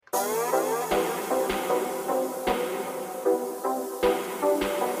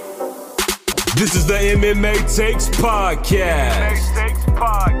This is the MMA Takes Podcast.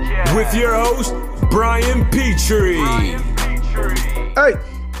 With your host, Brian Petrie. Hey,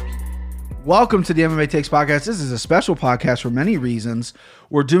 welcome to the MMA Takes Podcast. This is a special podcast for many reasons.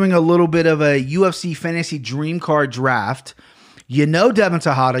 We're doing a little bit of a UFC Fantasy Dream Card Draft. You know Devin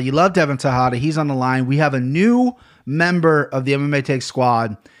Tejada. You love Devin Tejada. He's on the line. We have a new member of the MMA Takes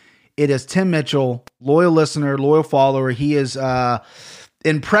squad. It is Tim Mitchell, loyal listener, loyal follower. He is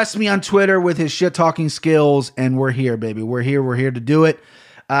impressed me on Twitter with his shit-talking skills, and we're here, baby. We're here to do it.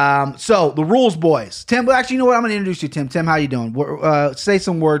 So, the rules, boys. Tim, well, actually, you know what? I'm going to introduce you, Tim. Tim, how you doing? Say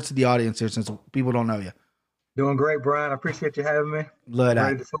some words to the audience here since people don't know you. Doing great, Brian. I appreciate you having me.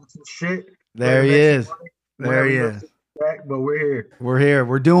 Ready to talk some shit. There he is. There he is. But we're here. We're here.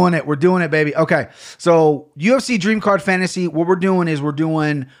 We're doing it. We're doing it, baby. Okay. So UFC Dream Card Fantasy, what we're doing is we're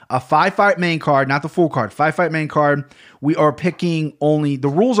doing a 5-fight main card, not the full card, 5-fight main card. We are picking only, the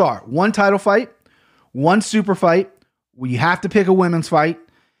rules are 1 title fight, 1 super fight. We have to pick a women's fight,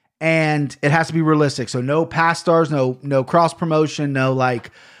 and it has to be realistic. So no past stars, no cross promotion, no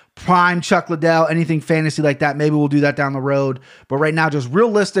like prime Chuck Liddell, anything fantasy like that. Maybe we'll do that down the road. But right now, just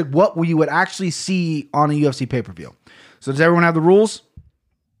realistic, what you would actually see on a UFC pay-per-view. So does everyone have the rules?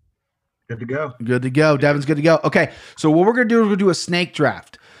 Good to go. Good to go. Devin's good to go. Okay. So what we're going to do is we're going to do a snake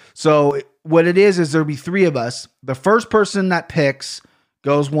draft. So what it is there'll be 3 of us. The first person that picks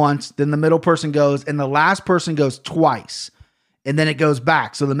goes once, then the middle person goes, and the last person goes twice. And then it goes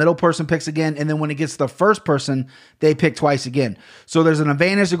back. So the middle person picks again, and then when it gets to the first person, they pick twice again. So there's an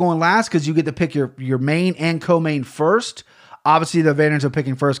advantage to going last because you get to pick your main and co-main first. Obviously, the advantage of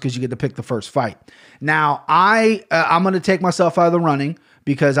picking first because you get to pick the first fight. Now, I'm going to take myself out of the running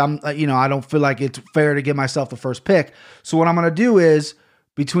because I don't feel like it's fair to give myself the first pick. So what I'm going to do is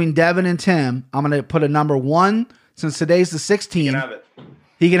between Devin and Tim, I'm going to put a number 1 since today's the 16th. He can have it.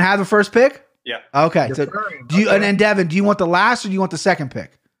 He can have the first pick? Yeah. Okay. So and then Devin, do you want the last or do you want the second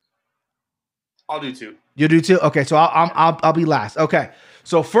pick? I'll do 2. You do 2? Okay, so I'll be last. Okay.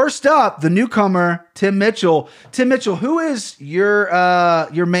 So first up, the newcomer, Tim Mitchell. Tim Mitchell, who is your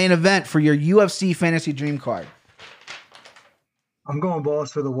main event for your UFC Fantasy Dream Card? I'm going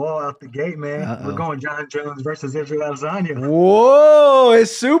balls for the wall out the gate, man. Uh-oh. We're going John Jones versus Israel Adesanya. Whoa,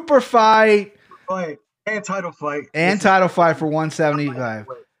 it's super fight. Fight and title fight. And title fight for 175.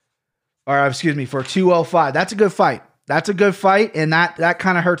 Or excuse me, for 205. That's a good fight. That's a good fight, and that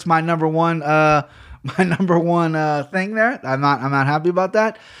kind of hurts my number one thing there. I'm not happy about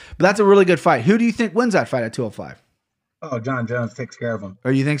that. But that's a really good fight. Who do you think wins that fight at 205? Oh, John Jones takes care of him.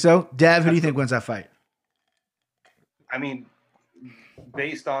 Or you think so? Dev, who do you think wins that fight? I mean,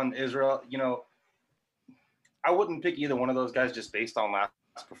 based on Israel, I wouldn't pick either one of those guys just based on last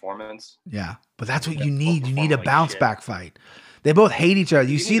performance. Yeah, but that's what you need. You need a bounce back fight. They both hate each other.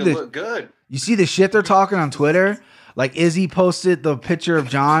 You see look good. You see the shit they're talking on Twitter? Like Izzy posted the picture of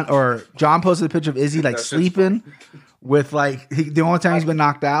John, or John posted the picture of Izzy like sleeping with like the only time he's been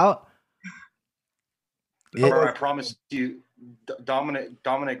knocked out. I promise you,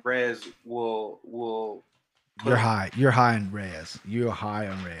 Dominic Reyes will. You're high on Reyes. You're high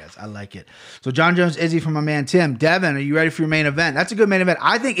on Reyes. I like it. So John Jones, Izzy from my man Tim. Devin, are you ready for your main event? That's a good main event.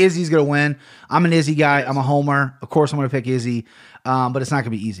 I think Izzy's gonna win. I'm an Izzy guy. I'm a homer. Of course, I'm gonna pick Izzy. But it's not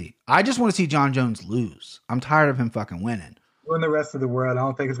gonna be easy. I just want to see John Jones lose. I'm tired of him fucking winning. Win the rest of the world. I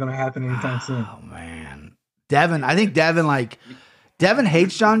don't think it's gonna happen anytime soon. Oh man, Devin. I think Devin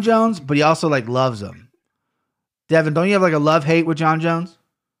hates John Jones, but he also like loves him. Devin, don't you have like a love hate with John Jones?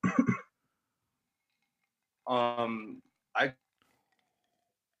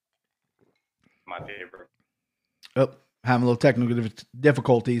 My favorite. Oh, having a little technical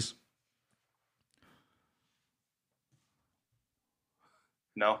difficulties.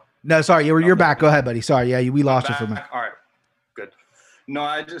 No, sorry. You're back. Go ahead, buddy. Sorry. Yeah, we lost you for a minute. All right, good. No,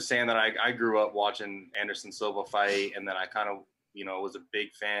 I just saying that I grew up watching Anderson Silva fight, and then I kind of was a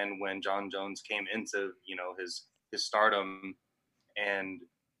big fan when John Jones came into his stardom, and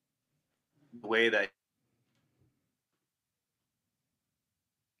the way that.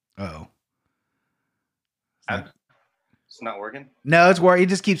 Oh. It's not working. No, it's working. He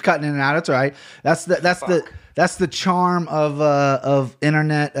just keeps cutting in and out. It's all right. That's the charm of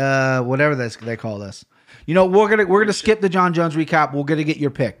internet. Whatever they call this. We're gonna skip the John Jones recap. We're gonna get your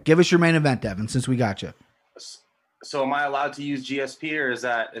pick. Give us your main event, Devin, since we got you. So am I allowed to use GSP, or is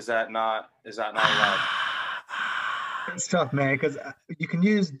that not allowed? It's tough, man, because you can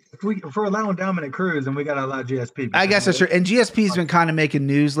use if we're allowing Dominic Cruz, and we got to allow GSP. I guess that's true. And GSP's been kind of making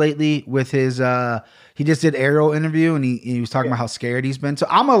news lately with his. He just did Ariel interview, and he was talking about how scared he's been. So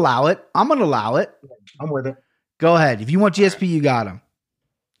I'm gonna allow it. I'm with it. Go Go ahead. If you want GSP, you got him.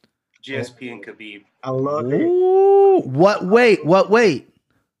 GSP and Khabib. I love it. Ooh, what weight? What weight?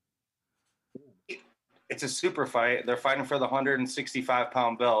 It's a super fight. They're fighting for the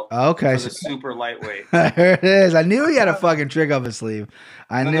 165-pound belt. Okay, For the super lightweight. there it is. I knew he had a fucking trick up his sleeve.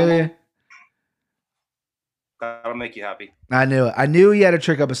 I knew it. That'll make you happy. I knew it. I knew he had a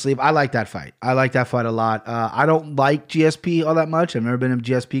trick up his sleeve. I like that fight. I like that fight a lot. I don't like GSP all that much. I've never been a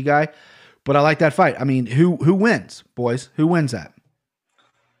GSP guy, but I like that fight. I mean, who wins, boys? Who wins that?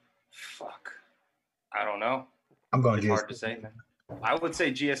 Fuck. I don't know. I'm going It's GSP. hard to say. I would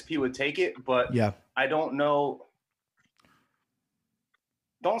say GSP would take it, but Yeah. I don't know.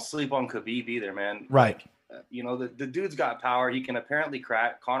 Don't sleep on Khabib either, man. Right. You know, the dude's got power. He can apparently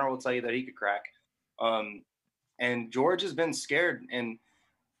crack. Connor will tell you that he could crack. And George has been scared, and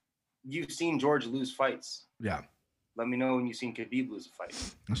you've seen George lose fights. Yeah. Let me know when you've seen Khabib lose a fight.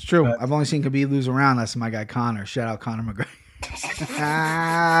 That's true. I've only seen Khabib lose around. That's my guy Connor. Shout out Connor McGregor.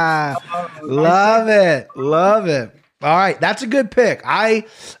 Love it. Love it. All right, that's a good pick. I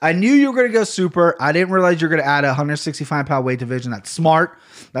knew you were going to go super. I didn't realize you were going to add a 165-pound weight division. That's smart.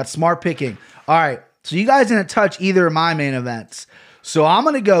 That's smart picking. All right, so you guys didn't touch either of my main events. So I'm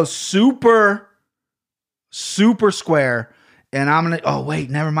going to go super square. And I'm going to, oh,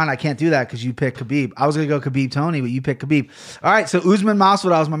 wait, never mind. I can't do that because you picked Khabib. I was going to go Khabib Tony, but you picked Khabib. All right, so Usman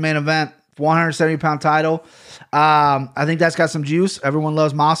Masvidal was my main event, 170-pound title. I think that's got some juice. Everyone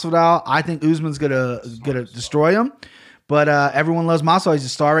loves Masvidal. I think Usman's gonna destroy him, but everyone loves Masvidal. He's a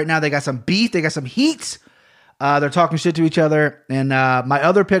star right now. They got some beef. They got some heat. They're talking shit to each other. And my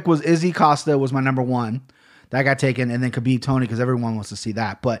other pick was Izzy Costa was my number one. That got taken, and then Khabib Tony because everyone wants to see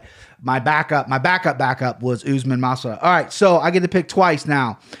that. But my backup was Usman Masvidal. All right, so I get to pick twice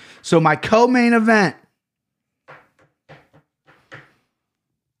now. So my co-main event.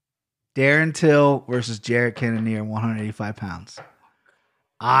 Darren Till versus Jared Cannonier, 185 pounds.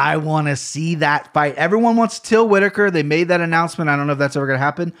 I want to see that fight. Everyone wants Till Whitaker. They made that announcement. I don't know if that's ever going to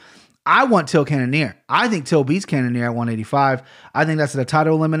happen. I want Till Cannonier. I think Till beats Cannonier at 185. I think that's the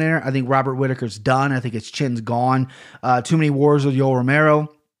title eliminator. I think Robert Whitaker's done. I think his chin's gone. Too many wars with Yoel Romero.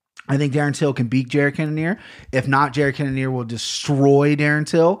 I think Darren Till can beat Jared Cannonier. If not, Jared Cannonier will destroy Darren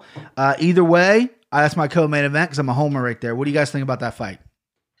Till. Either way, that's my co-main event because I'm a homer right there. What do you guys think about that fight?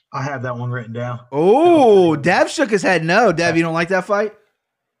 I have that one written down. Oh, Dev shook his head. No, Dev, you don't like that fight?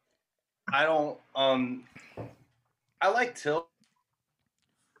 I don't. I like Till.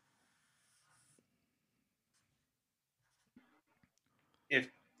 If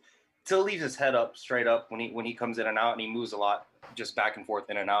Till leaves his head up straight up when he comes in and out, and he moves a lot, just back and forth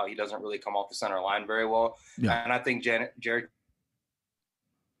in and out. He doesn't really come off the center line very well. Yeah. And I think Jared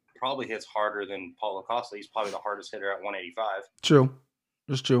probably hits harder than Paulo Costa. He's probably the hardest hitter at 185. True.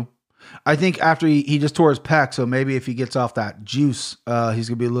 That's true. I think after he just tore his pec, so maybe if he gets off that juice, he's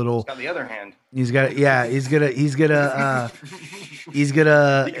gonna be a little. He's got the other hand. He's gonna. He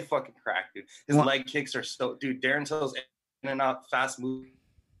can fucking crack, dude. His leg kicks are so, dude. Darren Till's in and out, fast move,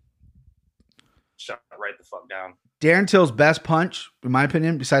 shot right the fuck down. Darren Till's best punch, in my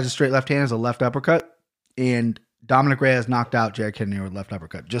opinion, besides a straight left hand, is a left uppercut, and Dominic Reyes knocked out Jared Cannonier with left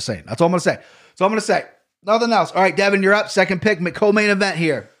uppercut. Just saying. That's all I'm gonna say. Nothing else. All right, Devin, you're up. Second pick, co-main event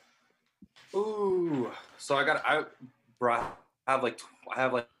here. Ooh, so I have like.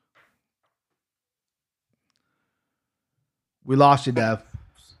 We lost you, Dev.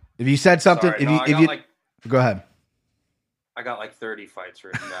 If you said something, Sorry, go ahead. I got like 30 fights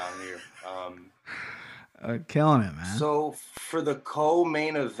written down here. Killing it, man. So for the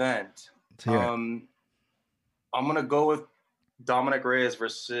co-main event, I'm gonna go with Dominic Reyes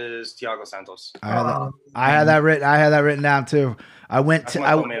versus Thiago Santos. I had that written down too. I went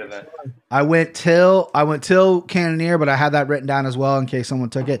Till Cannonier, but I had that written down as well in case someone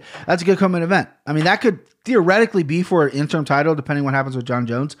took it. That's a good co-main event. I mean, that could theoretically be for an interim title, depending what happens with John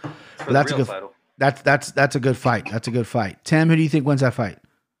Jones. But that's a good title. That's a good fight. That's a good fight. Tim, who do you think wins that fight?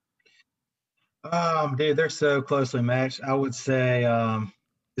 Dude, they're so closely matched. I would say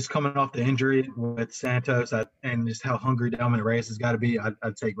just coming off the injury with Santos and just how hungry Dominic Reyes has got to be,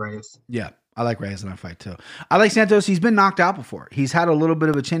 I'd take Reyes. Yeah, I like Reyes in that fight too. I like Santos. He's been knocked out before. He's had a little bit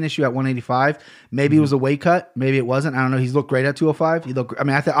of a chin issue at 185. Maybe it was a weight cut. Maybe it wasn't. I don't know. He's looked great at 205.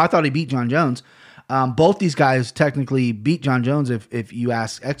 I thought he beat John Jones. Both these guys technically beat John Jones if you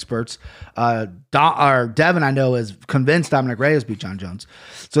ask experts. Devin, I know, is convinced Dominic Reyes beat John Jones.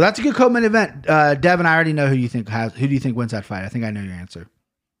 So that's a good co-main event. Devin, I already know who do you think wins that fight? I think I know your answer.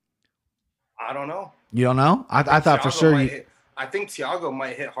 I don't know. You don't know? I thought for sure. I think Thiago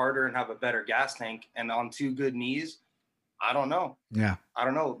might hit harder and have a better gas tank, and on two good knees. I don't know. Yeah, I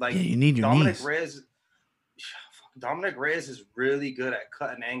don't know. Like you need your Dominic knees. Reyes. Dominic Reyes is really good at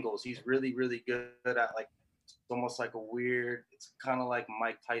cutting angles. He's really, really good at like it's almost like a weird. It's kind of like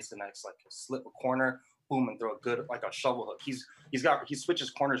Mike Tyson-esque, like slip a corner, boom, and throw a good like a shovel hook. He switches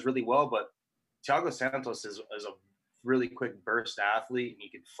corners really well, but Thiago Santos is a really quick burst athlete, and he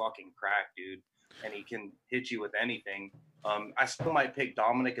can fucking crack, dude. And he can hit you with anything. I still might pick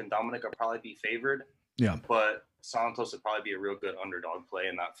Dominic, and Dominic will probably be favored. Yeah. But Santos would probably be a real good underdog play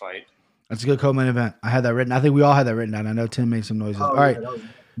in that fight. That's a good co-main event. I had that written. I think we all had that written down. I know Tim made some noises. All right.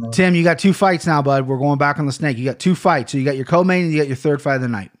 No. Tim, you got 2 fights now, bud. We're going back on the snake. You got 2 fights. So you got your co-main and you got your third fight of the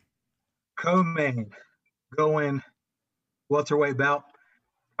night. Co-main going welterweight bout.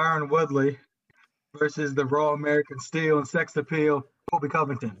 Tyron Woodley versus the Raw American Steel and Sex Appeal, Colby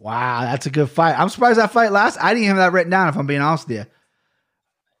Covington. Wow, that's a good fight. I'm surprised that fight last. I didn't even have that written down, if I'm being honest with you.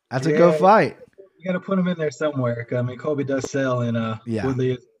 That's a good fight. You got to put him in there somewhere. I mean, Colby does sell, and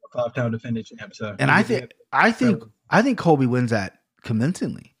Woodley is a 5-time defending champ. So, and I think Colby wins that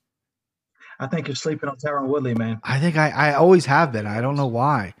convincingly. I think you're sleeping on Tyron Woodley, man. I think I always have been. I don't know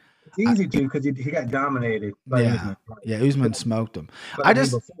why. It's easy to because he got dominated. By Usman. Yeah, Usman smoked him. But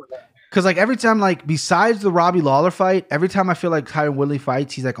Because, like, every time, like, besides the Robbie Lawler fight, every time I feel like Tyron Woodley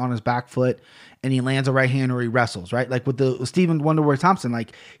fights, he's, like, on his back foot and he lands a right hand or he wrestles, right? Like, with the Stephen Wonderboy Thompson,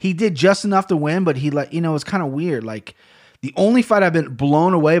 like, he did just enough to win, but he, like, it's kind of weird. Like, the only fight I've been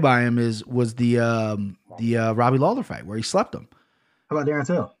blown away by him was the Robbie Lawler fight where he slept him. How about Darren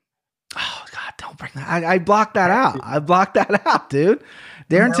Till? Oh, God, don't bring that. I blocked that out. I blocked that out, dude.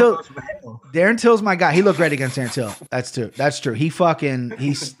 Darren Till's my guy. He looked great against Darren Till. That's true.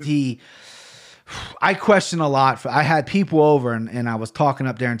 I question a lot. I had people over and I was talking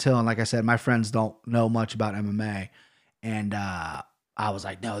up Darren Till. And like I said, my friends don't know much about MMA. And I was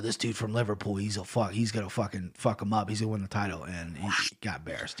like, no, this dude from Liverpool, he's going to fucking fuck him up. He's going to win the title. And he got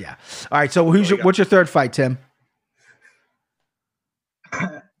embarrassed. Yeah. All right. So what's your third fight, Tim?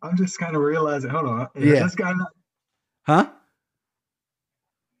 I'm just kind of realizing, hold on. Yeah. This guy Huh?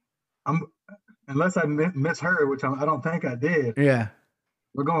 Unless I misheard, which I don't think I did. Yeah.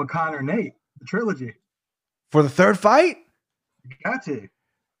 We're going Conor Nate, the trilogy. For the third fight? Got to.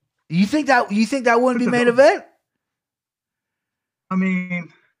 You think that wouldn't be main event? I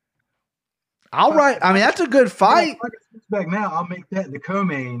mean, that's a good fight. If I can switch back now, I'll make that the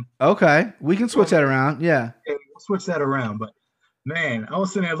co-main. Okay. We can switch that around. Yeah. We'll switch that around. But man, I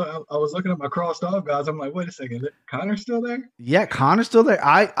was sitting there, I was looking at my crossed off guys. I'm like, wait a second, Conor's still there? Yeah, Conor's still there.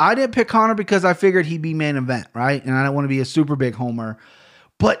 I didn't pick Conor because I figured he'd be main event, right? And I don't want to be a super big homer.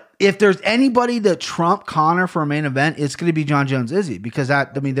 But if there's anybody that trump Conor for a main event, it's going to be John Jones Izzy because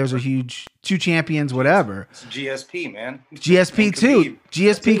there's a huge 2 champions, whatever. It's GSP, man. GSP too.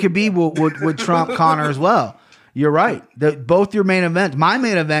 GSP Khabib would trump Conor as well. You're right. Both your main events. My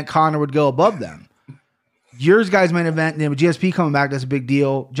main event, Conor would go above them. Yours guys' main event, with GSP coming back, that's a big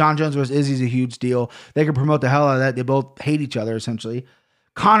deal. John Jones versus Izzy's a huge deal. They can promote the hell out of that. They both hate each other, essentially.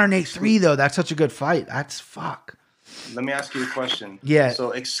 Conor Nate 3, though, that's such a good fight. That's fuck. Let me ask you a question. Yeah.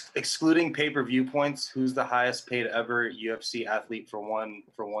 So excluding pay-per-view points, who's the highest paid ever UFC athlete for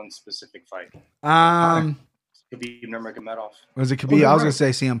one specific fight? Khabib Nurmagomedov. Was it Khabib? I was gonna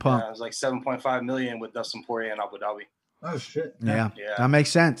say CM Punk. Yeah, it was like $7.5 million with Dustin Poirier in Abu Dhabi. Oh shit! Yeah, that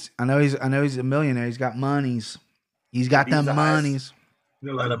makes sense. I know he's a millionaire. He's got monies. He's got them monies. The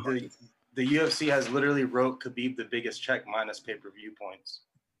UFC has literally wrote Khabib the biggest check minus pay-per-view points.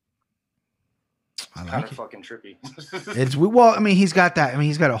 I like kind of it. fucking trippy. He's got that.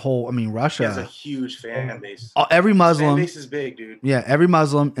 He's got a whole. Russia He has a huge fan base. Every Muslim fan base is big, dude. Yeah, every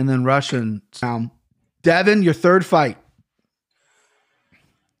Muslim and then Russian. Devin, your third fight.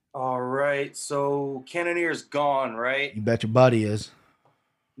 All right, so Cannonier's gone, right? You bet your buddy is.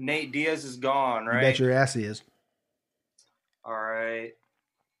 Nate Diaz is gone, right? You bet your ass he is. All right.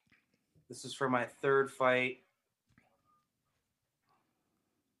 This is for my third fight.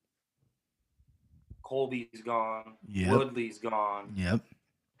 Colby's gone. Yep. Woodley's gone. Yep.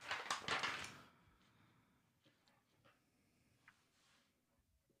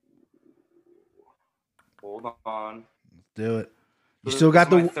 Hold on. Let's do it. You still got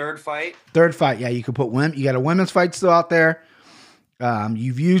the third fight? Third fight. Yeah, you could put women. You got a women's fight still out there.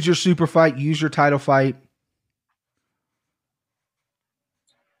 You've used your super fight. Use your title fight.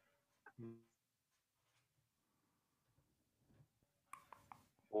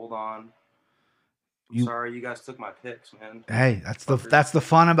 Hold on. I'm sorry, you guys took my picks, man. Hey, that's the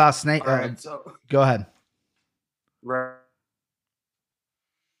fun about Snake. All right, so go ahead. Right.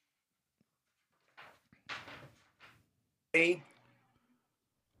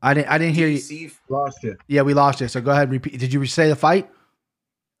 I didn't hear you. Lost you. Yeah, we lost you. So go ahead. Repeat. Did you say the fight?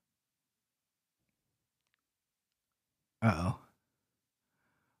 Uh-oh.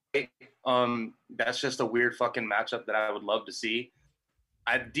 That's just a weird fucking matchup that I would love to see.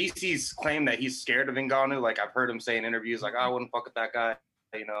 DC's claim that he's scared of Ngannou. Like, I've heard him say in interviews, like, I wouldn't fuck with that guy.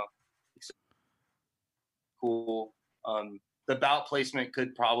 You know, cool. The bout placement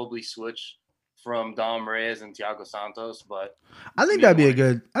could probably switch from Dom Reyes and Thiago Santos, but I think that'd be a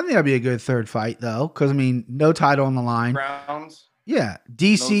good third fight though, because I mean, no title on the line. rounds. Yeah,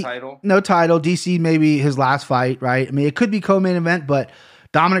 DC No title. DC maybe his last fight, right? I mean, it could be co-main event, but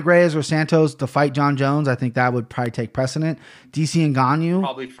Dominic Reyes or Santos to fight John Jones, I think that would probably take precedent. DC and Ngannou,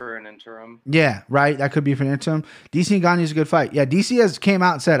 probably for an interim. Yeah, right. That could be for an interim. DC and Ngannou is a good fight. Yeah, DC has came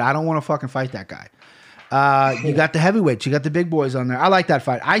out and said, I don't want to fucking fight that guy. You got the heavyweights, you got the big boys on there. I like that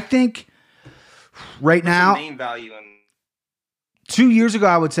fight. I think right now, name value in 2 years ago,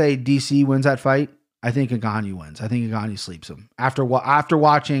 I would say DC wins that fight. I think Ngannou wins. I think Ngannou sleeps him after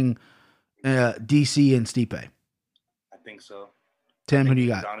watching DC and Stipe. I think so. Tim, who do you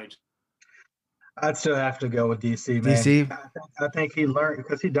got? I'd still have to go with DC, man. DC? I think he learned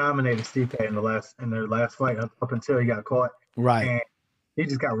because he dominated Stipe in their last fight up until he got caught. Right. And he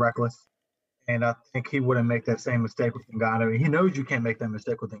just got reckless. And I think he wouldn't make that same mistake with Ngannou. He knows you can't make that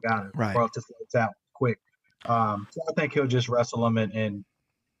mistake with Ngannou. Right. Or else just it's out quick. So I think he'll just wrestle him and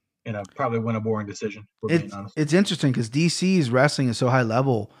probably win a boring decision. Being honest. It's interesting because DC's wrestling is so high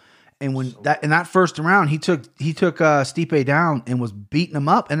level. And when in that first round, he took Stipe down and was beating him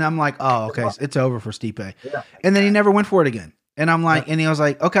up, and I'm like, oh, okay, it's over for Stipe. Yeah. And then he never went for it again. And I'm like, and he was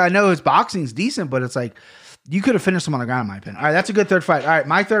like, okay, I know his boxing's decent, but it's like you could have finished him on the ground, in my opinion. All right, that's a good third fight. All right,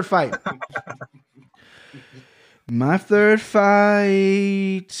 my third fight. My third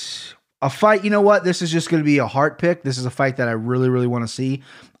fight. A fight, you know what? This is just going to be a heart pick. This is a fight that I really, really want to see.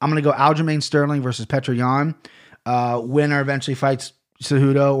 I'm going to go Aljamain Sterling versus Petr Yan. Winner eventually fights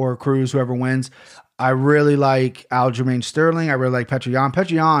Cejudo or Cruz, whoever wins. I really like Aljamain Sterling. I really like Petr Yan. Petr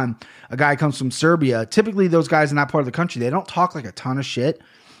Yan, a guy who comes from Serbia. Typically, those guys in that part of the country, they don't talk like a ton of shit.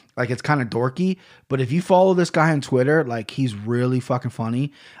 Like, it's kind of dorky. But if you follow this guy on Twitter, like, he's really fucking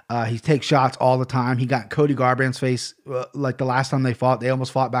funny. He takes shots all the time. He got Cody Garbrandt's face like the last time they fought. They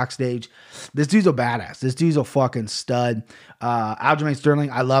almost fought backstage. This dude's a badass. This dude's a fucking stud. Aljamain Sterling,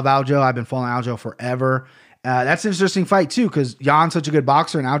 I love Aljo. I've been following Aljo forever. That's an interesting fight too, because Jan's such a good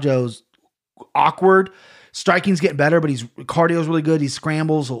boxer and Aljo's awkward. Striking's getting better, but his cardio's really good. He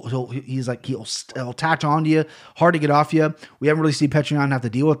scrambles. He'll attach onto you. Hard to get off you. We haven't really seen Petr Yan have to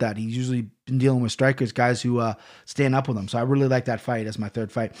deal with that. He's usually been dealing with strikers, guys who stand up with him. So I really like that fight as my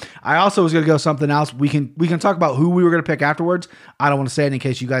third fight. I also was going to go something else. We can talk about who we were going to pick afterwards. I don't want to say it in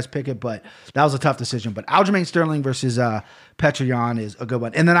case you guys pick it, but that was a tough decision. But Aljamain Sterling versus Petr Yan is a good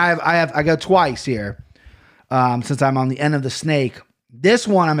one. And then I go twice here. Since I'm on the end of the snake. This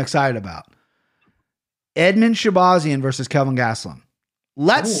one I'm excited about. Edmund Shabazian versus Kelvin Gastelum.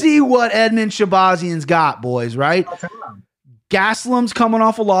 Let's see what Edmund Shabazian's got, boys, right? Gastelum's coming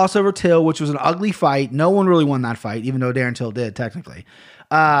off a loss over Till, which was an ugly fight. No one really won that fight, even though Darren Till did, technically.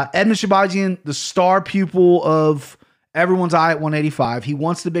 Edmund Shabazian, the star pupil of everyone's eye at 185. He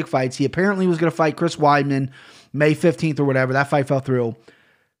wants the big fights. He apparently was going to fight Chris Weidman May 15th or whatever. That fight fell through.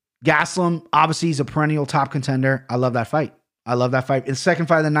 Gastelum, obviously, he's a perennial top contender. I love that fight. It's second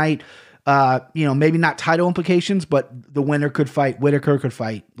fight of the night. Maybe not title implications, but the winner could fight. Whitaker could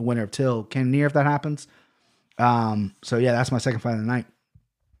fight the winner of Till Cannonier if that happens. So yeah, that's my second fight of the night.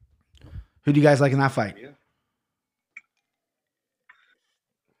 Who do you guys like in that fight?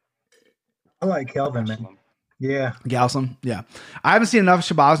 I like Kelvin, man. Yeah. Gastelum. Yeah. I haven't seen enough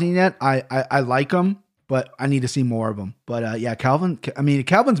of Shabazian yet. I like him, but I need to see more of him. But yeah,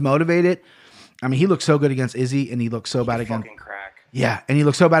 Kelvin's motivated. I mean, he looks so good against Izzy, and he looks so bad against. Yeah, and he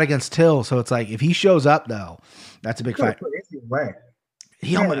looks so bad against Till. So it's like if he shows up though, that's a big fight.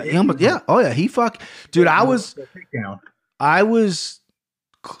 He almost, dude. I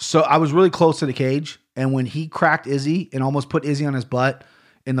was really close to the cage, and when he cracked Izzy and almost put Izzy on his butt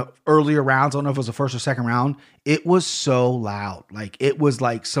in the earlier rounds, I don't know if it was the first or second round. It was so loud, like it was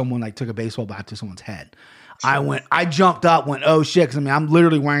like someone like took a baseball bat to someone's head. I jumped up, went, oh shit, because I'm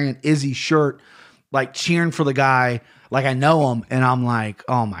literally wearing an Izzy shirt, like cheering for the guy. Like I know him, and I'm like,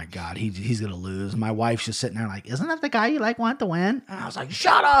 oh my God, he's gonna lose. My wife's just sitting there like, isn't that the guy you want to win? And I was like,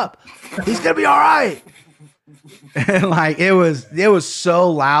 shut up, he's gonna be all right. And like it was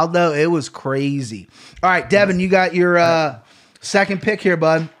so loud though, it was crazy. All right, Devin, you got your second pick here,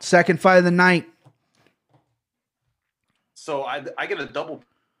 bud. Second fight of the night. So I get a double.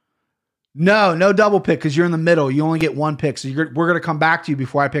 No double pick because you're in the middle. You only get one pick, so we're gonna come back to you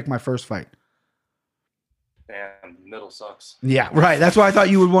before I pick my first fight. Damn, middle sucks. Yeah, right. That's why I thought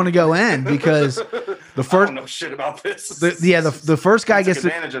you would want to go in because The I first, don't know shit about this. the first guy You took gets to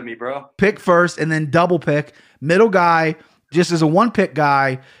advantage of me, bro. pick first, and then double pick. Middle guy just as a one pick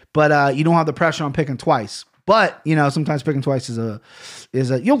guy, but you don't have the pressure on picking twice. But sometimes picking twice is a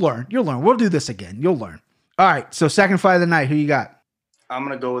you'll learn. We'll do this again. You'll learn. All right. So second fight of the night, who you got? I'm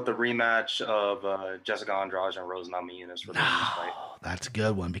gonna go with the rematch of Jessica Andrade and Rose Namajunas for the women's fight. That's a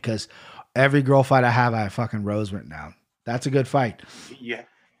good one because every girl fight I have fucking Rose written down. That's a good fight. Yeah,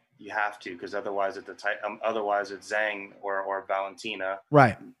 you have to, because otherwise it's Zhang or Valentina.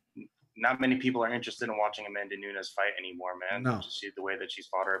 Right. Not many people are interested in watching Amanda Nunes fight anymore, man. No. Just see the way that she's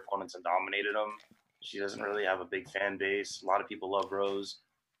fought her opponents and dominated them. She doesn't really have a big fan base. A lot of people love Rose.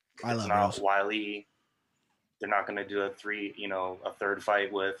 I It's love not Rose. Wiley. They're not going to do a third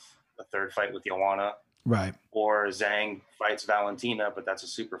fight with Joanna, Right. or Zhang fights Valentina, but that's a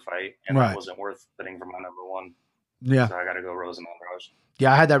super fight, and Right. that wasn't worth putting for my number one. Yeah. So I got to go Rose and Andrade.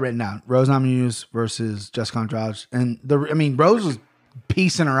 Yeah, I had that written down. Rose Namajunas versus Jessica Andrade, and Rose was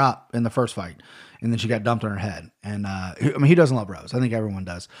piecing her up in the first fight, and then she got dumped on her head. And he doesn't love Rose. I think everyone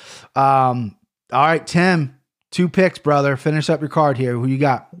does. All right, Tim, 2 picks, brother. Finish up your card here. Who you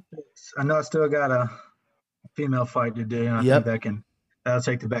got? I know I still got a female fight to do, and I think that'll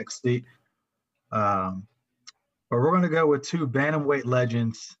take the back seat. But we're going to go with 2 bantamweight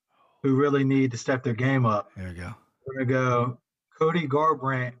legends who really need to step their game up. There we go. We're going to go Cody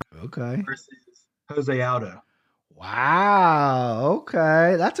Garbrandt Okay. versus Jose Aldo. Wow.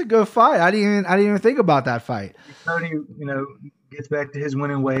 Okay, that's a good fight. I didn't even think about that fight. Cody, gets back to his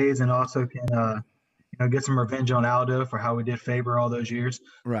winning ways and also can, get some revenge on Aldo for how we did Faber all those years.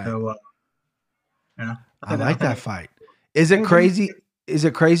 Right. So, I like that fight. Is it crazy? Is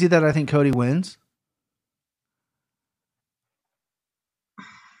it crazy that I think Cody wins?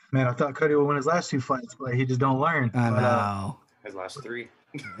 Man, I thought Cody would win his last 2 fights, but he just don't learn. I But, know. His last 3.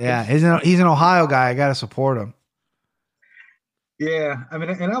 Yeah, he's an Ohio guy. I gotta support him. yeah, and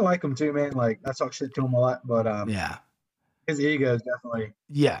I like him too, man. Like, I talk shit to him a lot, but Yeah. his ego is definitely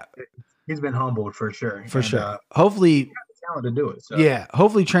Yeah, he's been humbled for sure. for And, sure. Hopefully, the talent to do it. So. yeah.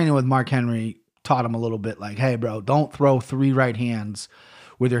 Hopefully, training with Mark Henry taught him a little bit. Like, hey, bro, don't throw 3 right hands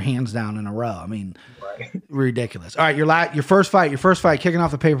with your hands down in a row. I mean, Right. ridiculous. All right, your first fight, kicking off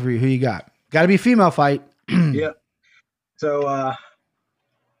the pay-per-view. Who you got? Got to be a female fight. Yeah. So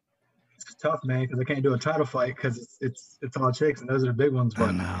it's tough, man, because I can't do a title fight because it's all chicks and those are the big ones. I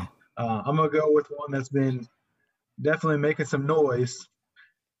But know. I'm gonna go with one that's been definitely making some noise,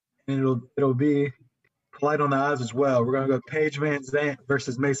 and it'll be polite on the eyes as well. We're gonna go Paige Van Zant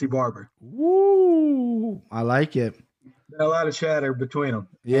versus Macy Barber. Woo! I like it. Been a lot of chatter between them.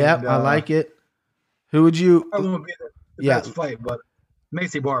 Yep, And, I like it. Who would you? Probably won't be the Yeah. best fight, but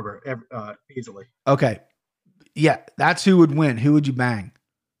Macy Barber easily. Okay. Yeah, that's who would win. Who would you bang?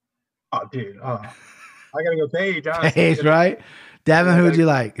 Oh, dude. I gotta go Paige. Honestly. Paige, right? Devin, Yeah, who would you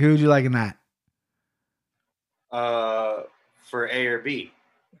like? Who would you like in that? For A or B.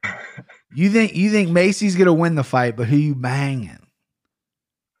 You think Macy's gonna win the fight, but who you banging?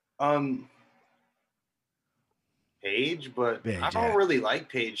 Paige, but Paige, I don't yeah. really like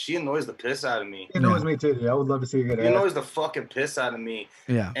Paige. She annoys the piss out of me. It annoys me too, dude. I would love to see her get She ass. annoys the fucking piss out of me.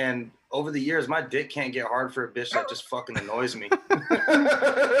 Yeah. And over the years, my dick can't get hard for a bitch that just fucking annoys me.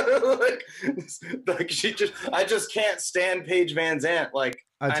 I just can't stand Paige Van Zant. Like,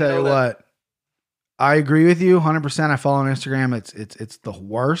 I tell know you that- what, I agree with you 100%. I follow on Instagram. It's the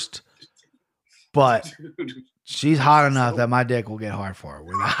worst, but Dude, she's hot enough that my dick will get hard for her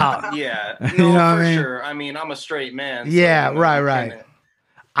without. yeah, You no, know what I for mean? sure. I mean, I'm a straight man. So, Yeah, you know, right, you right. can't-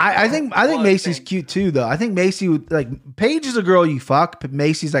 I think Well, Macy's thank- cute too, though. I think Macy would like Paige is a girl you fuck, but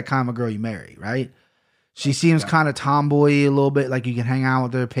Macy's that kind of a girl you marry, right? She seems kind of tomboy a little bit, like you can hang out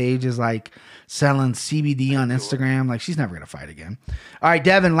with her. Paige is like selling CBD on Instagram. Like she's never gonna fight again. All right,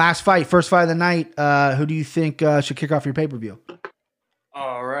 Devin, last fight, first fight of the night. Who do you think should kick off your pay-per-view?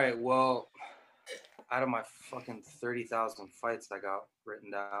 All right. Well, out of my fucking 30,000 fights I got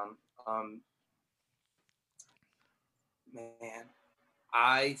written down, man,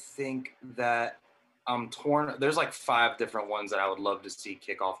 I think that I'm torn. There's like 5 different ones that I would love to see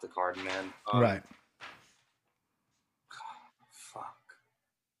kick off the card, man. Right. Fuck.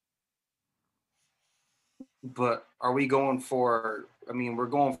 But are we going for? I mean, we're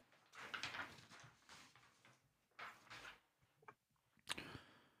going.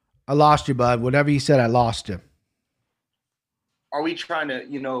 I lost you, bud. Whatever you said, I lost you. Are we trying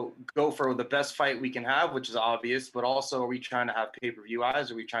to, go for the best fight we can have, which is obvious, but also are we trying to have pay-per-view eyes?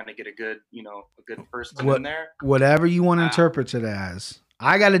 Are we trying to get a good person in there? Whatever you want to interpret it as.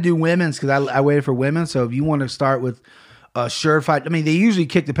 I got to do women's because I waited for women. So if you want to start with a sure fight. I mean, they usually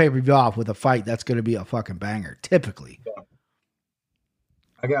kick the pay-per-view off with a fight that's going to be a fucking banger, typically. Yeah.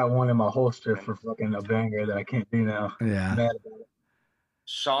 I got one in my holster for fucking a banger that I can't do now. Yeah. I'm mad about it.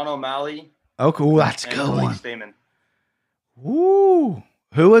 Sean O'Malley. Oh, cool. That's a good Cody one. Stamann. Woo.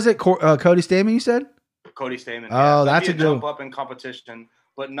 Who was it? Cody Stamann, you said? Cody Stamann. Oh, that's a good jump up in competition,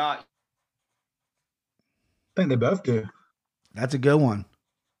 but not. I think they both do. That's a good one.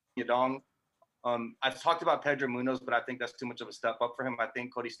 Yadong. I've talked about Pedro Munoz, but I think that's too much of a step up for him. I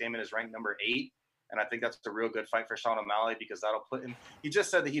think Cody Stamann is ranked number 8, and I think that's a real good fight for Sean O'Malley because that'll put him. He just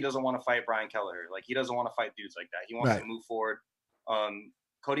said that he doesn't want to fight Brian Kelleher. Like, he doesn't want to fight dudes like that. He wants to move forward.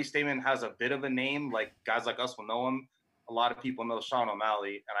 Cody Stamann has a bit of a name. Like, guys like us will know him. A lot of people know Sean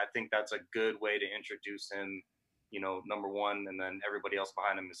O'Malley, and I think that's a good way to introduce him, number one, and then everybody else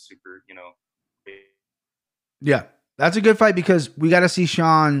behind him is super, Yeah, that's a good fight because we got to see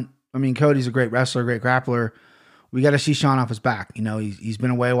Sean. I mean, Cody's a great wrestler, great grappler. We got to see Sean off his back. He's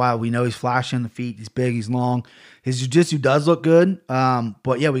been away a while. We know he's flashing the feet. He's big. He's long. His jiu-jitsu does look good.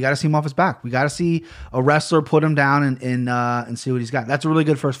 But yeah, we got to see him off his back. We got to see a wrestler put him down and see what he's got. That's a really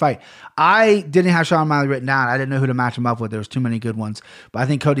good first fight. I didn't have Sean O'Malley written down. I didn't know who to match him up with. There was too many good ones. But I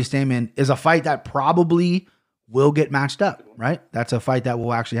think Cody Stamann is a fight that probably will get matched up, right? That's a fight that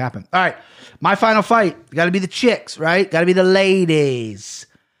will actually happen. All right, my final fight. Got to be the chicks, right? Got to be the ladies.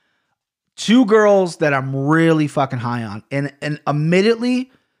 2 girls that I'm really fucking high on. And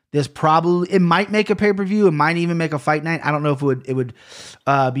admittedly, it might make a pay-per-view. It might even make a fight night. I don't know if it would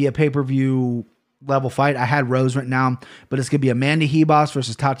be a pay-per-view level fight. I had Rose written down, but it's going to be Amanda Ribas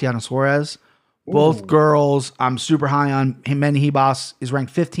versus Tatiana Suarez. Both girls I'm super high on. Amanda Ribas is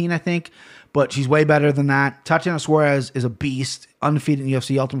ranked 15, I think, but she's way better than that. Tatiana Suarez is a beast, undefeated in the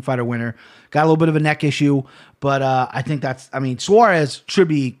UFC, Ultimate Fighter winner. Got a little bit of a neck issue, but I think Suarez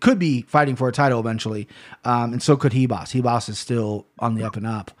could be fighting for a title eventually, and so could Ribas. Ribas is still on the up and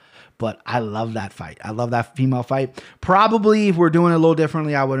up, but I love that fight. I love that female fight. Probably if we're doing it a little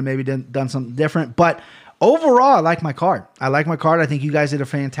differently, I would have maybe done something different, but overall, I like my card. I think you guys did a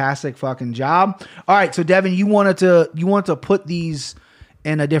fantastic fucking job. All right, so Devin, you wanted to put these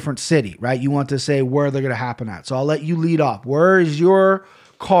in a different city, right? You want to say where they're going to happen at. So I'll let you lead off. Where is your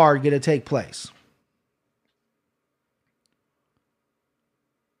card going to take place?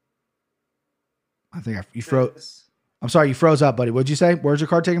 I think you froze. I'm sorry, you froze up, buddy. What'd you say? Where's your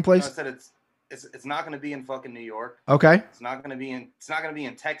card taking place? I said it's not going to be in fucking New York. Okay. It's not going to be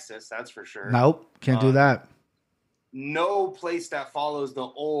in Texas. That's for sure. Nope, can't do that. No place that follows the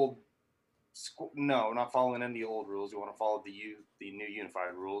old. No, we're not following any old rules. We want to follow the new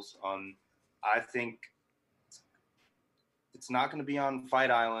unified rules. I think it's not going to be on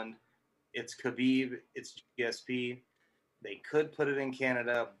Fight Island. It's Khabib. It's GSP. They could put it in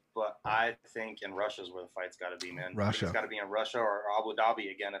Canada, but I think in Russia is where the fight's got to be, man. Russia. It's got to be in Russia or Abu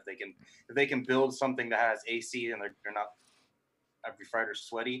Dhabi again if they can build something that has AC and they're not every fighter's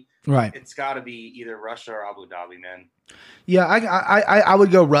sweaty. Right. It's got to be either Russia or Abu Dhabi, man. Yeah, I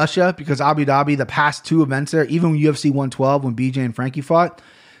would go Russia because Abu Dhabi, the past 2 events there, even UFC 112 when BJ and Frankie fought,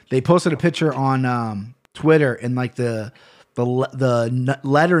 they posted a picture on Twitter and like the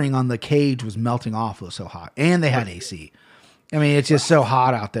lettering on the cage was melting off. It was so hot, and they had AC. I mean, it's just so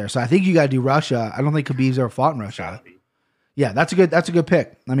hot out there. So I think you got to do Russia. I don't think Khabib's ever fought in Russia. Yeah, that's a good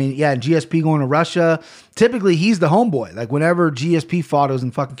pick. I mean, yeah, GSP going to Russia. Typically, he's the homeboy. Like whenever GSP fought, it was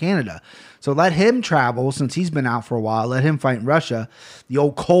in fucking Canada. So let him travel since he's been out for a while. Let him fight in Russia. The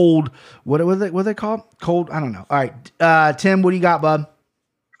old cold. What they called? Cold. I don't know. All right, Tim, what do you got, bud?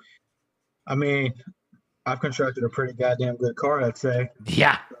 I mean, I've constructed a pretty goddamn good card, I'd say.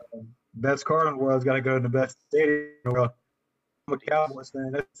 Yeah. Best card in the world's got to go to the best stadium in the world. I'm a Cowboys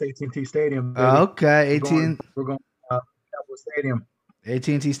fan. That's AT&T Stadium. Baby. Okay, We're going Cowboys Stadium.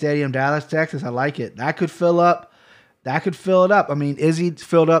 AT&T Stadium, Dallas, Texas. I like it. That could fill up. I mean, Izzy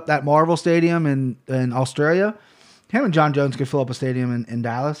filled up that Marvel Stadium in Australia. Him and John Jones could fill up a stadium in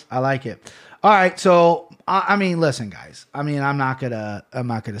Dallas. I like it. All right, so I mean, listen, guys. I mean, I'm not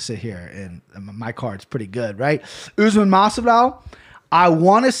gonna sit here and my card's pretty good, right? Usman Masvidal. I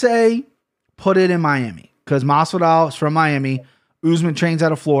want to say put it in Miami because Masvidal is from Miami. Usman trains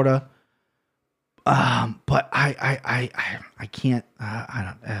out of Florida. But I can't.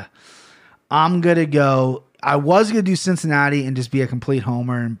 I don't. I'm gonna go. I was gonna do Cincinnati and just be a complete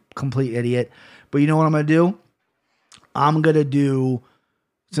homer and complete idiot. But you know what I'm gonna do? I'm gonna do,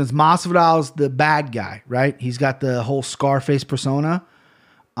 since Masvidal's the bad guy, right? He's got the whole Scarface persona.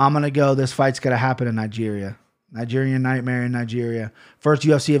 I'm gonna go. This fight's gonna happen in Nigeria. Nigerian Nightmare in Nigeria. First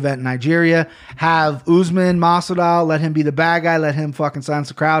UFC event in Nigeria. Have Usman Masvidal, let him be the bad guy. Let him fucking silence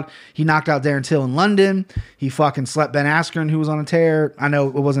the crowd. He knocked out Darren Till in London. He fucking slept Ben Askren, who was on a tear. I know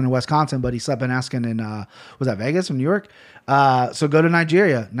it wasn't in Wisconsin, but he slept Ben Askren in, was that Vegas or New York? So go to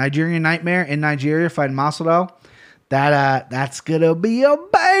Nigeria. Nigerian Nightmare in Nigeria fighting Masvidal. That's going to be a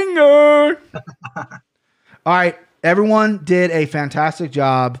banger. All right. Everyone did a fantastic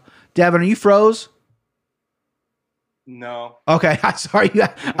job. Devin, are you froze? No. Okay, I'm sorry.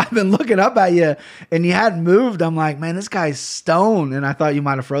 I've been looking up at you, and you hadn't moved. I'm like, man, this guy's stoned, and I thought you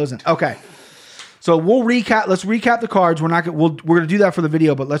might have frozen. Okay, so we'll recap. Let's recap the cards. We're gonna do that for the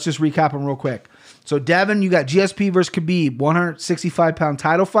video, but let's just recap them real quick. So, Devin, you got GSP versus Khabib, 165-pound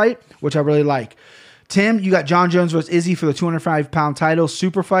title fight, which I really like. Tim, you got John Jones versus Izzy for the 205-pound title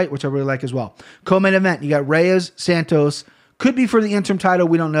super fight, which I really like as well. Co-main event, you got Reyes Santos. Could be for the interim title.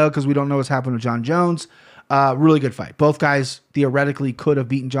 We don't know because we don't know what's happened with John Jones. Really good fight. Both guys theoretically could have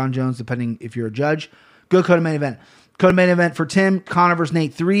beaten John Jones, depending if you're a judge. Good co-main event. Co-main event for Tim, Conor versus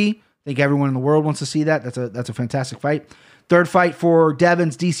Nate 3. I think everyone in the world wants to see that. That's a fantastic fight. Third fight for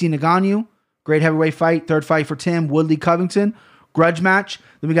Devin's DC Ngannou. Great heavyweight fight. Third fight for Tim, Woodley Covington. Grudge match.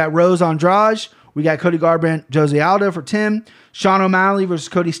 Then we got Rose Andrade. We got Cody Garbrandt, Jose Aldo for Tim. Sean O'Malley versus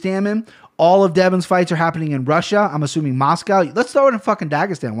Cody Stamann. All of Devin's fights are happening in Russia. I'm assuming Moscow. Let's throw it in fucking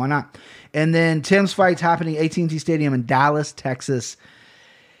Dagestan. Why not? And then Tim's fight's happening at AT&T Stadium in Dallas, Texas.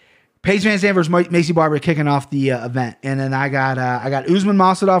 Paige Van Zandt versus Macy Barber kicking off the event. And then I got Usman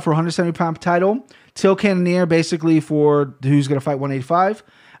Masvidal for 170-pound title. Till Cannonier basically for who's going to fight 185.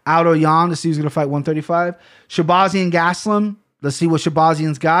 Aldo Yan to see who's going to fight 135. Shabazian Gaslam. Let's see what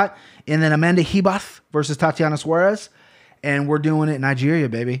Shabazian's got. And then Amanda Hebath versus Tatiana Suarez. And we're doing it in Nigeria,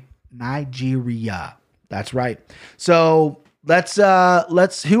 baby. Nigeria. That's right. So let's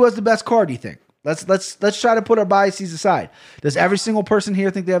who has the best card, do you think? Let's try to put our biases aside. Does every single person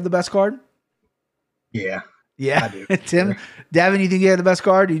here think they have the best card? Yeah. Yeah. I do. Tim, Devin, you think you have the best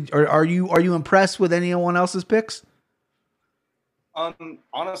card? Or are you impressed with anyone else's picks?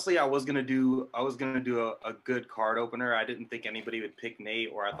 Honestly, I was gonna do a good card opener. I didn't think anybody would pick Nate,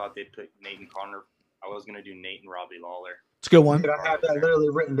 or I thought they'd pick Nate and Conor. I was gonna do Nate and Robbie Lawler. It's a good one. I have that literally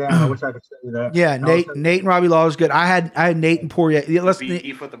written down. I wish I could say that. Yeah, Nate and Robbie Lawler's good. I had Nate and Poirier. Yeah, let's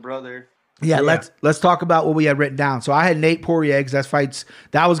beef with the brother. Yeah, let's talk about what we had written down. So I had Nate Poirier because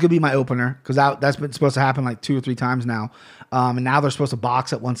that was gonna be my opener because that's been supposed to happen like 2 or 3 times now. And now they're supposed to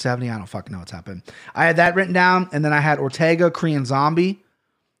box at 170. I don't fucking know what's happened. I had that written down, and then I had Ortega, Korean Zombie,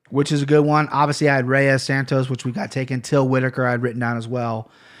 which is a good one. Obviously, I had Reyes Santos, which we got taken. Till Whitaker I had written down as well.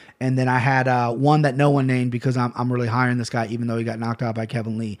 And then I had one that no one named because I'm really high on this guy, even though he got knocked out by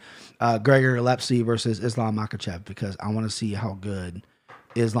Kevin Lee. Gregor Lepsy versus Islam Makhachev because I want to see how good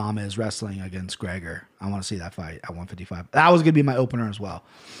Islam is wrestling against Gregor. I want to see that fight at 155. That was going to be my opener as well.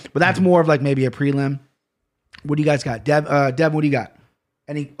 But that's more of like maybe a prelim. What do you guys got? Deb, what do you got?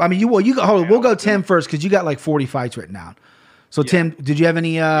 We'll go Tim first because you got like 40 fights written down. So, yeah. Tim, did you have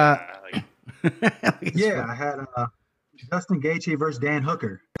any? Yeah, I had Justin Gaethje versus Dan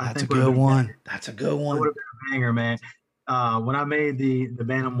Hooker. That's a good one. That would have been a banger, man. When I made the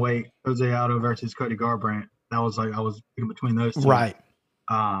bantamweight Jose Aldo versus Cody Garbrandt, that was like I was in between those two. Right.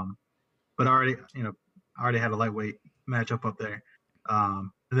 But I already had a lightweight matchup up there. And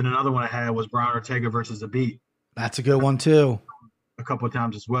then another one I had was Brian Ortega versus Zabit. That's a good one too. A couple of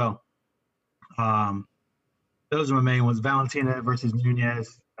times as well. Those are my main ones. Valentina versus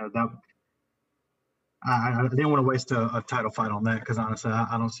Nunez. I didn't want to waste a title fight on that because honestly,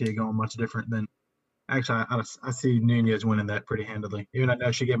 I don't see it going much different than. Actually, I see Nunez winning that pretty handily. Even I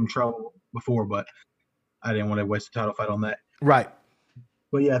know she gave him trouble before, but I didn't want to waste a title fight on that. Right.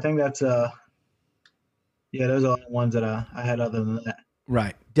 But yeah, I think that's those are the ones that I had other than that.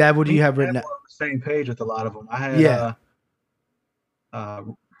 Right. Dad, what do you have written down? On the same page with a lot of them. I had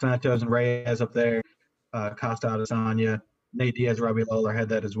Santos and Reyes up there. Costa Adesanya, Nate Diaz, Robbie Lawler had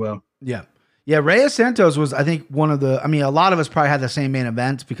that as well. Yeah. Yeah, Reyes Santos was, I think, one of the – a lot of us probably had the same main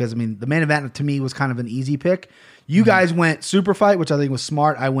event because, the main event to me was kind of an easy pick. You guys went super fight, which I think was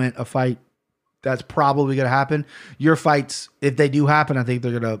smart. I went a fight that's probably going to happen. Your fights, if they do happen, I think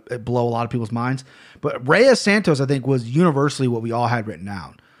they're going to blow a lot of people's minds. But Reyes Santos, I think, was universally what we all had written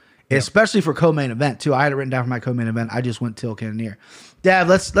down, especially for co-main event, too. I had it written down for my co-main event. I just went Till Cannonier. Dad,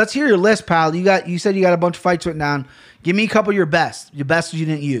 let's hear your list, pal. You said you got a bunch of fights written down. Give me a couple of your best you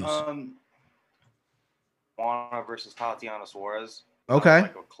didn't use. Juana versus Tatiana Suarez. Okay.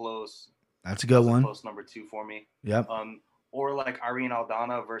 Like a close. That's a good one. Close number 2 for me. Yep. Or like Irene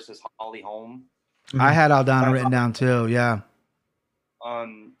Aldana versus Holly Holm. I had Aldana written down too. Yeah. I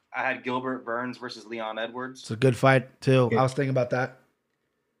had Gilbert Burns versus Leon Edwards. It's a good fight too. I was thinking about that.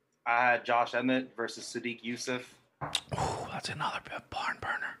 I had Josh Emmett versus Sadiq Youssef. Oh, that's another barn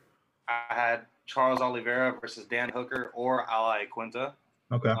burner. I had Charles Oliveira versus Dan Hooker or Ali Quinta.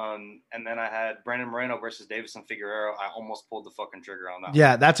 Okay. And then I had Brandon Moreno versus Davison Figueroa. I almost pulled the fucking trigger on that.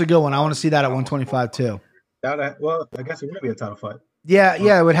 Yeah, that's a good one. I want to see that at 125 too. Well, I guess it would be a title fight. Yeah,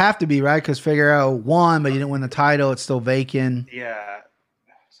 it would have to be, right? Because Figueroa won, but you didn't win the title. It's still vacant. Yeah.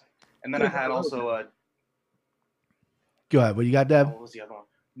 And then I had also Go ahead. What you got, Deb? what was the other one?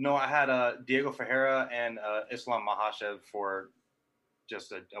 No, I had Diego Ferreira and Islam Makhachev for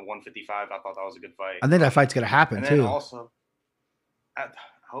just a 155. I thought that was a good fight. I think that fight's going to happen and too. then also, I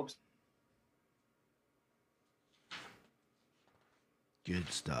hope so.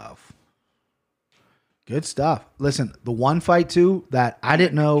 Good stuff. Good stuff. Listen, the one fight too that I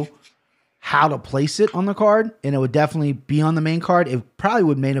didn't know how to place it on the card, and it would definitely be on the main card. It probably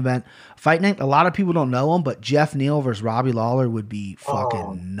would main event Fight Night. A lot of people don't know him, but Jeff Neal versus Robbie Lawler would be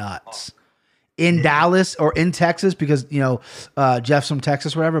fucking nuts. In Dallas or in Texas, because Jeff's from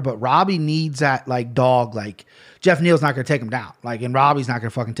Texas, or whatever. But Robbie needs that like dog. Like Jeff Neal's not gonna take him down. Like, and Robbie's not gonna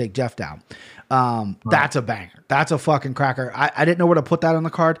fucking take Jeff down. That's a banger. That's a fucking cracker. I didn't know where to put that on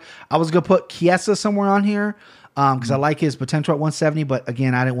the card. I was gonna put Chiesa somewhere on here because I like his potential at 170. But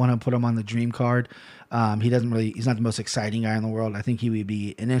again, I didn't want to put him on the dream card. He's not the most exciting guy in the world. I think he would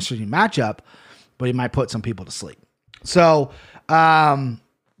be an interesting matchup, but he might put some people to sleep. So, one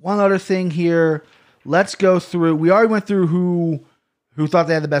other thing here. Let's go through. We already went through who thought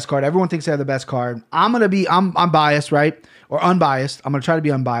they had the best card. Everyone thinks they have the best card. I'm biased, right? Or unbiased. I'm gonna try to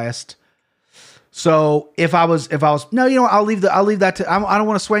be unbiased. So if I was, no, I'll leave that to. I don't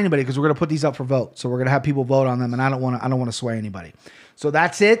want to sway anybody because we're gonna put these up for vote. So we're gonna have people vote on them, and I don't want to sway anybody. So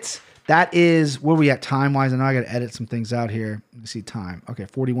that's it. That is where we at time wise. I know I got to edit some things out here. Let me see time. Okay,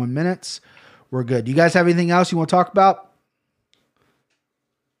 41 minutes. We're good. Do you guys have anything else you want to talk about?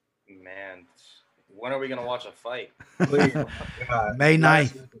 Man, when are we gonna watch a fight? May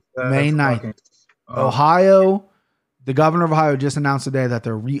 9th. May 9th. Ohio. The governor of Ohio just announced today that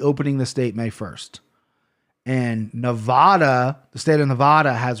they're reopening the state May 1st. And Nevada, the state of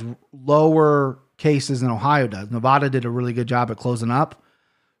Nevada, has lower cases than Ohio does. Nevada did a really good job at closing up.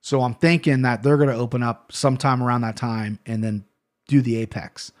 So I'm thinking that they're going to open up sometime around that time and then do the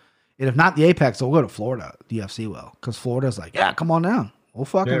Apex. And if not the Apex, they'll go to Florida. The UFC will. Because Florida's like, yeah, come on down. We'll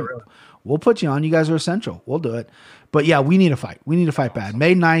put you on. You guys are essential. We'll do it. But yeah, we need a fight. We need a fight bad.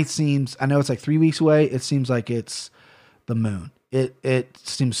 May 9th seems, I know it's like 3 weeks away. It seems like it's the moon. It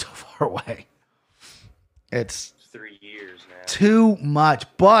seems so far away. It's 3 years, man. Too much.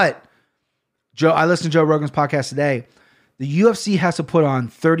 But I listened to Joe Rogan's podcast today. The UFC has to put on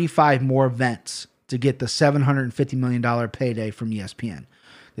 35 more events to get the $750 million payday from ESPN.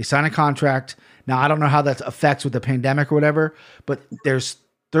 They sign a contract. Now, I don't know how that affects with the pandemic or whatever, but there's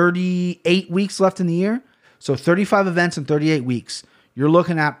 38 weeks left in the year. So 35 events in 38 weeks. You're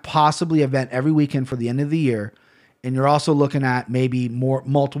looking at possibly an event every weekend for the end of the year. And you're also looking at maybe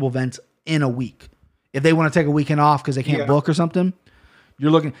multiple events in a week. If they want to take a weekend off because they can't book or something,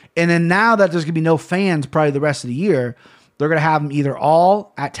 you're looking. And then now that there's going to be no fans probably the rest of the year, they're going to have them either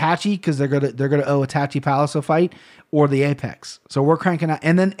all at Tachi because they're going to owe a Tachi Palace fight, or the Apex. So we're cranking out.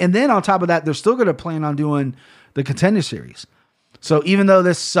 And then on top of that, they're still going to plan on doing the Contender Series. So even though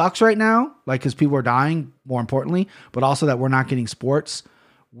this sucks right now, like because people are dying, more importantly, but also that we're not getting sports,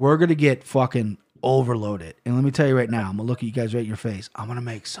 we're going to get fucking overloaded. And let me tell you right now, I'm going to look at you guys right in your face. I'm going to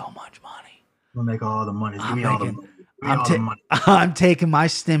make so much money. We'll make all the money. Give me all the money. I'm taking my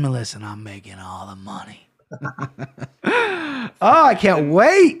stimulus and I'm making all the money. Oh, I can't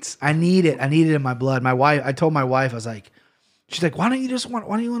wait. I need it. I need it in my blood. I told my wife, I was like, she's like, why don't you want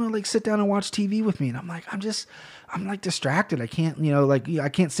to like sit down and watch TV with me? And I'm like, I'm like distracted. I can't, I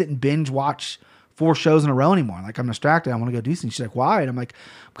can't sit and binge watch 4 shows in a row anymore. Like I'm distracted. I want to go do something. She's like, why? And I'm like,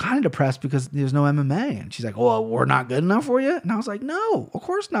 I'm kind of depressed because there's no MMA. And she's like, well, we're not good enough for you. And I was like, no, of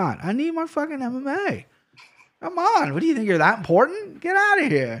course not. I need my fucking MMA. Come on. What do you think? You're that important? Get out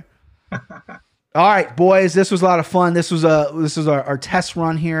of here. All right, boys, this was a lot of fun. This was our test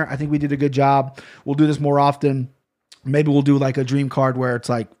run here. I think we did a good job. We'll do this more often. Maybe we'll do like a dream card where it's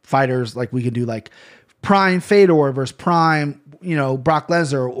like fighters, like we could do like Prime Fedor versus Prime, Brock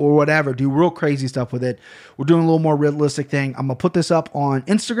Lesnar or whatever. Do real crazy stuff with it. We're doing a little more realistic thing. I'm going to put this up on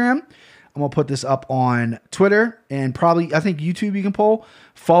Instagram. I'm going to put this up on Twitter and probably, I think YouTube you can poll.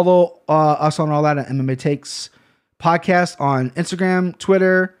 Follow us on all that at MMA Takes Podcast on Instagram,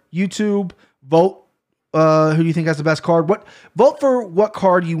 Twitter, YouTube. Vote who do you think has the best card? Vote for what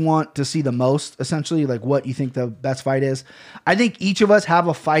card you want to see the most, essentially, like what you think the best fight is. I think each of us have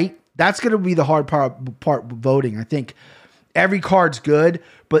a fight. That's going to be the hard part voting. I think every card's good,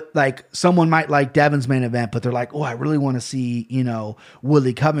 but like someone might like Devin's main event, but they're like, oh, I really want to see,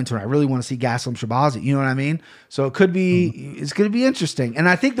 Woodley Covington. I really want to see Gaslam Shabazi. You know what I mean? So it could be, it's going to be interesting. And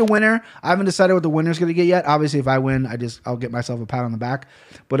I think the winner, I haven't decided what the winner's going to get yet. Obviously, if I win, I'll get myself a pat on the back.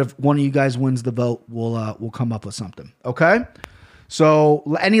 But if one of you guys wins the vote, we'll come up with something. Okay. So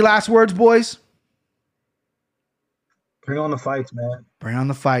any last words, boys? Bring on the fights, man. Bring on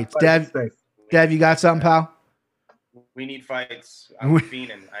the fights. Dev, you got something, pal? We need fights. I'm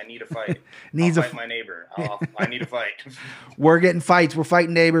fiending. I need a fight. I'll fight my neighbor. I need a fight. We're getting fights. We're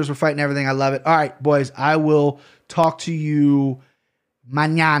fighting neighbors. We're fighting everything. I love it. All right, boys. I will talk to you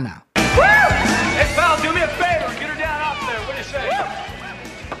mañana. Hey, pal, do me a favor. Get her down off there. What do you say?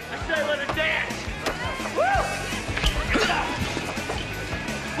 I say let her dance. Woo!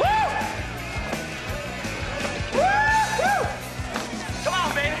 Woo! Come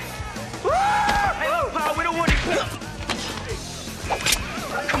on, baby. Hey, look, pal, we don't want you.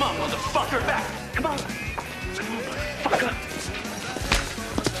 Come on, motherfucker, back. Come on. Motherfucker.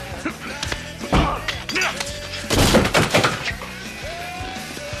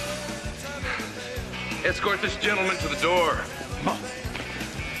 Escort this gentleman to the door. Come on.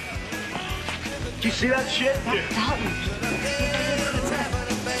 Do you see that shit? That's Dalton.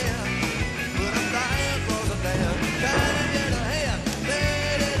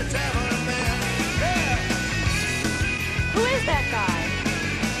 Who is that guy?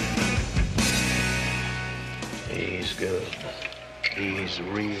 He's good. He's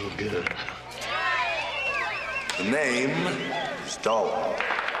real good. The name, Stallone.